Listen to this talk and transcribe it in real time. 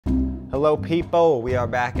Hello people, we are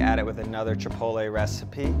back at it with another Chipotle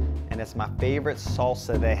recipe, and it's my favorite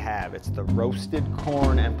salsa they have. It's the roasted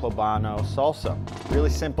corn and poblano salsa. Really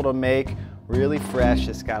simple to make, really fresh.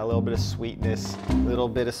 It's got a little bit of sweetness, a little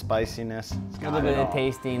bit of spiciness. A little bit of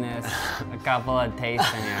tastiness, a couple of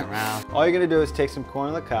tastes in your mouth. All you're gonna do is take some corn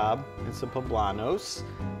on the cob and some poblanos,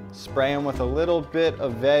 spray them with a little bit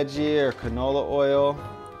of veggie or canola oil,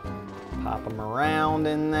 pop them around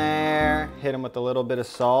in there, hit them with a little bit of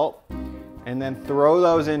salt, and then throw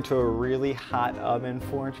those into a really hot oven,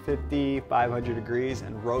 450, 500 degrees,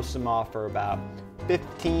 and roast them off for about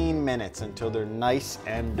 15 minutes until they're nice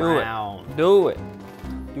and brown. Do it.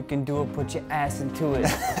 You can do it, put your ass into it.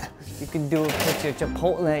 You can do it, put your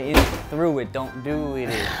Chipotle in through it, don't do it.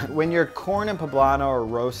 When your corn and poblano are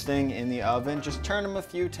roasting in the oven, just turn them a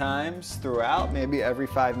few times throughout, maybe every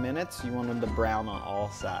 5 minutes. You want them to brown on all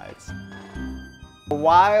sides.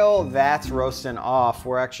 While that's roasting off,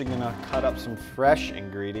 we're actually gonna cut up some fresh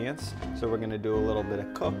ingredients. So we're gonna do a little bit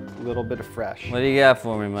of cooked, a little bit of fresh. What do you got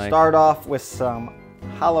for me, Mike? Start off with some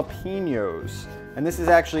jalapenos. And this is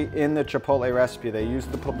actually in the Chipotle recipe. They use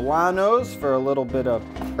the poblanos for a little bit of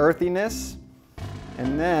earthiness.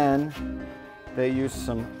 And then they use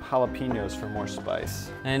some jalapenos for more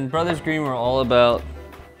spice. And Brothers Green were all about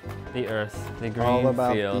the earth, the green all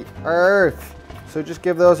about field. The earth. So just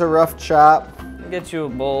give those a rough chop. Get you a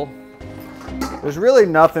bowl. There's really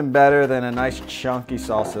nothing better than a nice chunky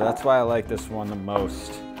salsa. That's why I like this one the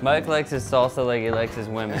most. Mike likes his salsa like he likes his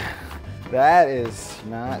women. That is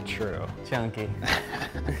not true. Chunky.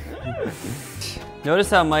 Notice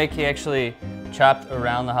how Mike, he actually chopped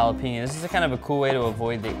around the jalapeno. This is a kind of a cool way to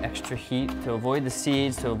avoid the extra heat, to avoid the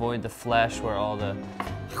seeds, to avoid the flesh where all the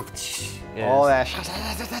all that.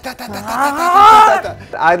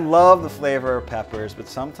 I love the flavor of peppers, but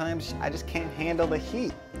sometimes I just can't handle the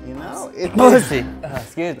heat. You know, pussy.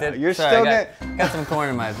 Excuse me. You're Sorry, still got some corn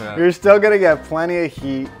in my throat. You're still gonna get plenty of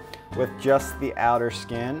heat with just the outer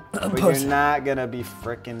skin, but you're not gonna be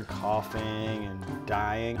frickin' coughing and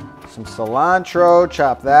dying. Some cilantro,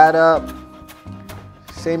 chop that up.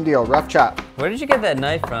 Same deal, rough chop. Where did you get that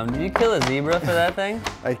knife from? Did you kill a zebra for that thing?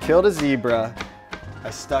 I killed a zebra. I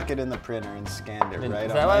stuck it in the printer and scanned it right on.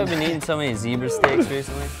 Is that why we've been eating so many zebra steaks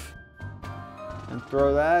recently? And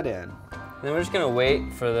throw that in. Then we're just gonna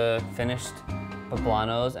wait for the finished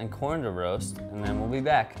poblanos and corn to roast, and then we'll be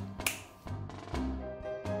back.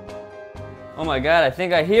 Oh my God, I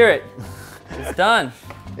think I hear it. It's done.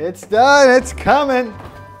 It's done, it's coming.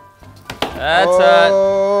 That's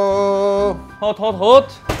hot, hot,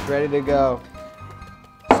 hot. It's ready to go.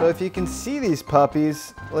 So if you can see these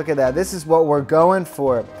puppies, look at that. This is what we're going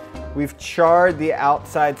for. We've charred the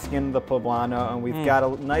outside skin of the poblano, and we've got a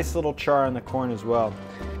nice little char on the corn as well.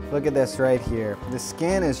 Look at this right here. The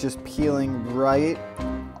skin is just peeling right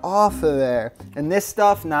off of there. And this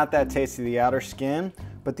stuff, not that tasty, the outer skin,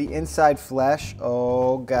 but the inside flesh,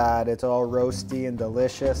 oh God, it's all roasty and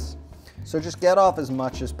delicious. So just get off as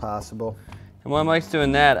much as possible. And while Mike's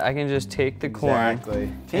doing that, I can just take the corn.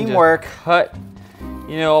 Exactly. Teamwork. Cut.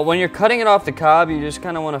 You know, when you're cutting it off the cob, you just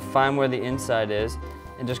kind of want to find where the inside is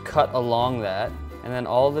and just cut along that. And then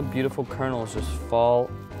all the beautiful kernels just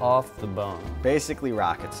fall off the bone. Basically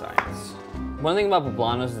rocket science. One thing about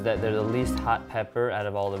poblanos is that they're the least hot pepper out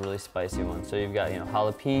of all the really spicy ones. So you've got, you know,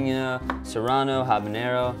 jalapeno, serrano,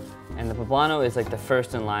 habanero, and the poblano is like the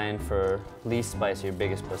first in line for least spicy or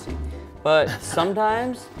biggest pussy. But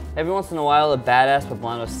sometimes, every once in a while, a badass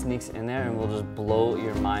poblano sneaks in there and will just blow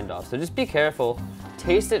your mind off. So just be careful.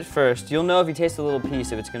 Taste it first. You'll know if you taste a little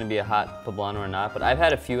piece if it's gonna be a hot poblano or not. But I've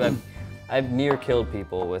had a few, I've near killed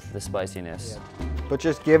people with the spiciness. Yeah. But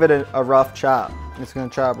just give it a rough chop. It's gonna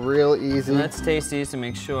chop real easy. Let's taste these to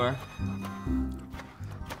make sure.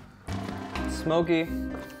 Smoky,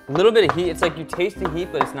 a little bit of heat. It's like you taste the heat,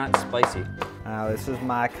 but it's not spicy. Now this is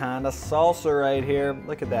my kind of salsa right here.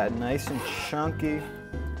 Look at that, nice and chunky,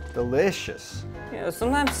 delicious. You know,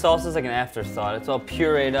 sometimes salsa's like an afterthought. It's all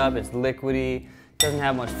pureed up, it's liquidy, doesn't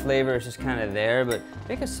have much flavor, it's just kind of there. But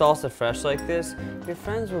make a salsa fresh like this, your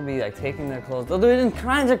friends will be like taking their clothes. They'll do it in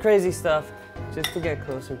kinds of crazy stuff just to get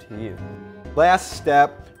closer to you. Last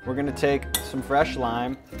step, we're gonna take some fresh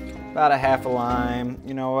lime, about a half a lime.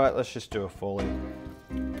 You know what, let's just do it fully.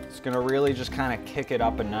 It's gonna really just kind of kick it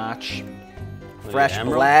up a notch. Fresh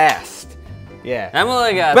blast. Yeah.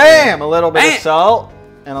 Emily got bam! A little bit of salt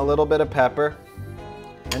and a little bit of pepper.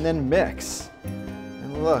 And then mix.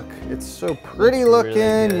 And look, it's so pretty looking.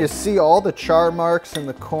 Really you see all the char marks in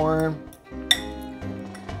the corn.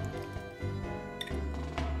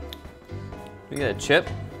 We got a chip.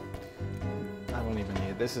 I don't even need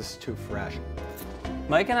it. This is too fresh.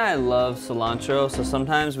 Mike and I love cilantro, so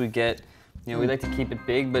sometimes we get, you know, we like to keep it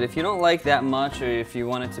big, but if you don't like that much or if you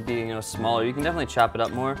want it to be, you know, smaller, you can definitely chop it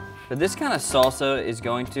up more. But this kind of salsa is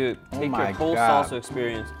going to take your whole salsa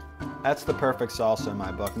experience. That's the perfect salsa in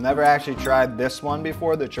my book. Never actually tried this one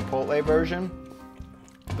before, the Chipotle version,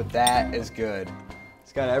 but that is good.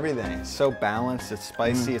 It's got everything. It's so balanced, it's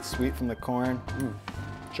spicy, it's sweet from the corn.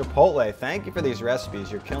 Chipotle, thank you for these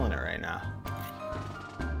recipes. You're killing it right now.